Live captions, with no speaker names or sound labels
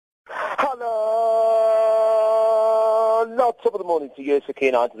Well, top of the morning to you,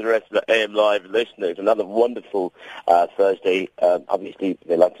 Sakina, and to the rest of the AM Live listeners. Another wonderful Thursday. Obviously,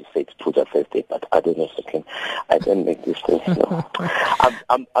 they like to say it's Puja Thursday, but I don't know, Sakina. I don't make this thing. No.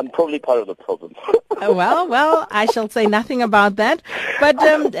 I'm probably part of the problem. Well, I shall say nothing about that. But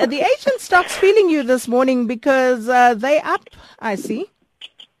the Asian stocks feeling you this morning because they up, I see.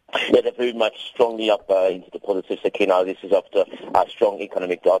 Yeah, they're very much strongly up into the positive, Sakina. This is after strong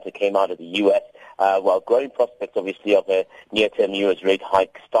economic data came out of the U.S., while growing prospects, obviously, of a near-term U.S. rate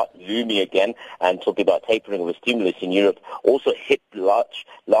hike start looming again, and talking about tapering of a stimulus in Europe also hit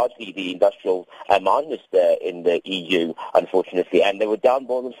largely the industrial miners there in the EU, unfortunately, and they were down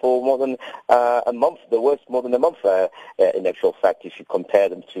for more than a month, the worst more than a month, in actual fact, if you compare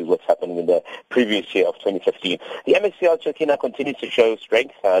them to what's happening in the previous year of 2015. The MSCI, Sakina, continues to show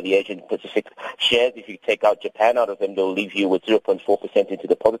strength. The Asian Pacific shares, if you take out Japan out of them, they'll leave you with 0.4% into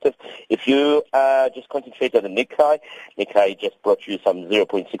the positive. If you just concentrate on the Nikkei just brought you some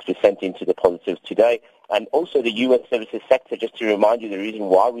 0.6% into the positive today. And also the U.S. services sector, just to remind you the reason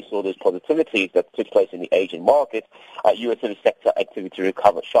why we saw those positivities that took place in the Asian market, U.S. service sector activity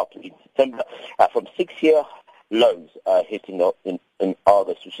recovered sharply in September from 6-year lows hitting in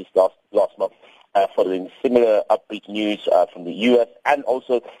August, which is last month. Following similar upbeat news from the U.S. and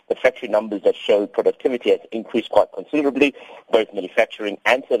also the factory numbers that show productivity has increased quite considerably. Both manufacturing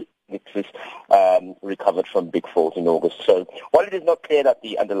and services recovered from big falls in August. So while it is not clear that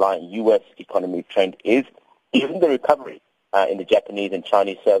the underlying U.S. economic trend is, even the recovery in the Japanese and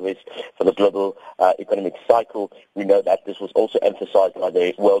Chinese service for the global economic cycle, we know that this was also emphasized by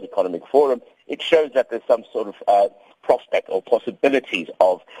the World Economic Forum. It shows that there's some sort of prospect or possibilities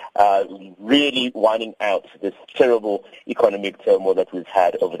of really winding out this terrible economic turmoil that we've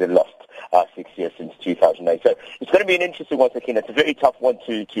had over the last 6 years since 2008. So it's going to be an interesting one, Sakina. It's a very tough one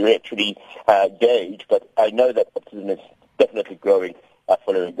to actually gauge, but I know that optimism is definitely growing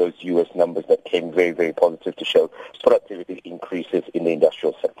following those U.S. numbers that came very, very positive to show productivity increases in the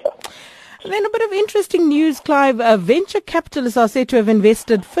industrial sector. And then a bit of interesting news, Clive. Venture capitalists are said to have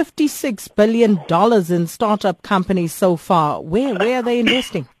invested $56 billion in startup companies so far. Where are they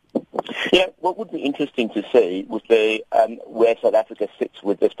investing? Yeah, what would be interesting to see was where South Africa sits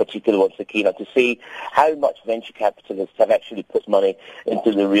with this particular one, Sakina, to see how much venture capitalists have actually put money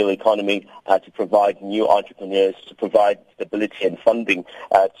into the real economy to provide new entrepreneurs, to provide stability and funding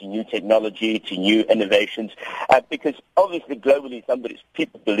to new technology, to new innovations, because obviously globally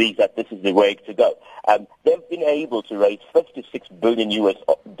people believe that this is the way to go. They've been able to raise $56 billion US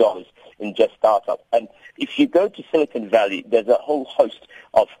dollars in just startups. And if you go to Silicon Valley, there's a whole host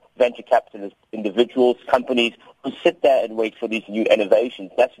of venture capitalist individuals, companies who sit there and wait for these new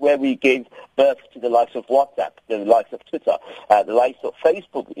innovations. That's where we gave birth to the likes of WhatsApp, the likes of Twitter, the likes of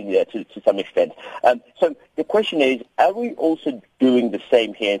Facebook in there to some extent. So the question is, are we also doing the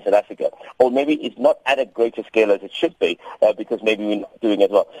same here in South Africa? Or maybe it's not at a greater scale as it should be, because maybe we're not doing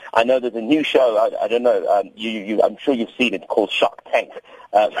it well. I know there's a new show, I don't know, I'm sure you've seen it, called Shark Tank.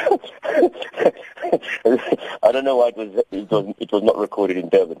 I don't know why it was not recorded in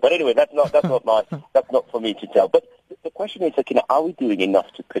Durban. But anyway, that's not for me to tell. But the question is, are we doing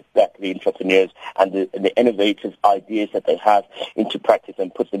enough to put back the entrepreneurs and the innovative ideas that they have into practice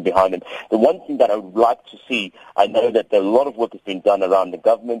and put them behind them? The one thing that I would like to see, I know that a lot of work has been done around the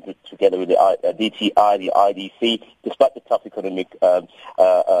government together with the DTI, the IDC, despite the tough economic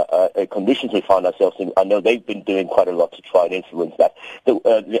conditions we find ourselves in. I know they've been doing quite a lot to try and influence that.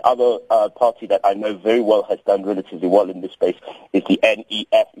 The other party that I know very well has done relatively well in this space is the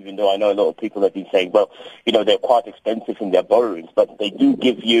NEF, even though I know a lot of people have been saying, well, they're quite expensive in their borrowings, but they do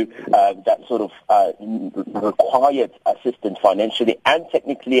give you that sort of required assistance financially and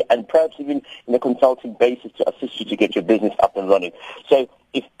technically, and perhaps even in a consulting basis to assist you to get your business up and running. So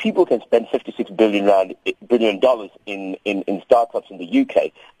if people can spend $56 billion in startups in the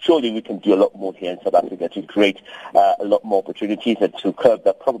UK, surely we can do a lot more here in South Africa to create a lot more opportunities and to curb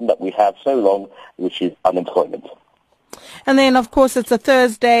the problem that we have so long, which is unemployment. And then, of course, it's a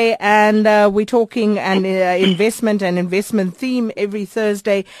Thursday, and we're talking an investment theme every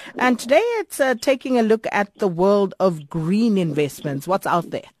Thursday. And today it's taking a look at the world of green investments. What's out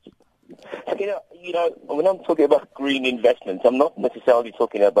there? When I'm talking about green investments, I'm not necessarily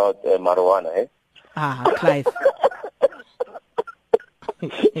talking about marijuana, eh? Clive.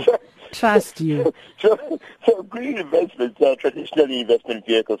 Trust you. So green investments are traditionally investment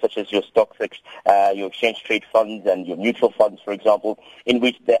vehicles such as your stocks, your exchange trade funds and your mutual funds, for example, in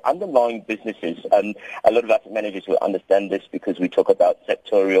which the underlying businesses, and a lot of asset managers will understand this because we talk about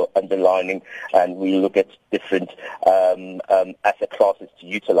sectorial underlining and we look at different asset classes to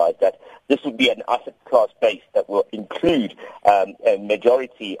utilize that. This would be an asset class base that will include a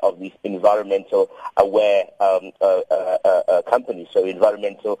majority of these environmental aware companies, so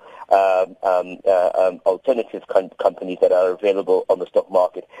environmental alternative companies that are available on the stock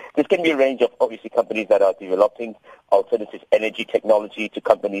market. This can be a range of obviously companies that are developing alternative energy technology to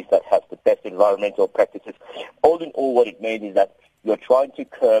companies that have the best environmental practices. All in all, what it means is that you're trying to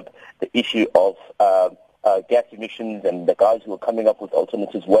curb the issue of gas emissions, and the guys who are coming up with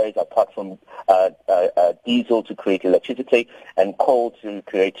alternative ways apart from diesel to create electricity and coal to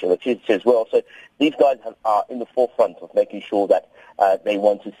create electricity as well. So these guys are in the forefront of making sure that they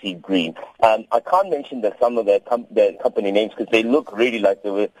want to see green. I can't mention some of their company names because they look really like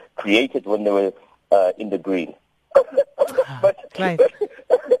they were created when they were in the green. but,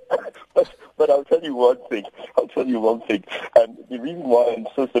 but I'll tell you one thing. The reason why I'm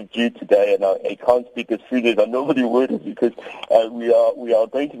so subdued today and I can't speak as freely as I normally would is because we are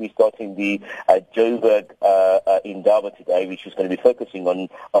going to be starting the Joburg Indaba today, which is going to be focusing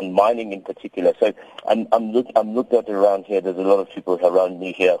on mining in particular. So I'm looked at around here. There's a lot of people around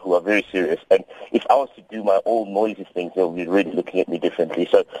me here who are very serious. And if I was to do my own noisy things, they'll be really looking at me differently.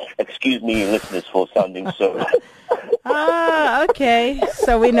 So excuse me, listeners, for sounding so... Okay.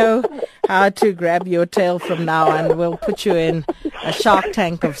 So we know how to grab your tail from now on. We'll put you in a shark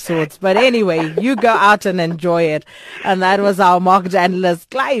tank of sorts. But anyway, you go out and enjoy it. And that was our market analyst,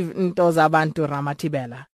 Clive Ramathibela.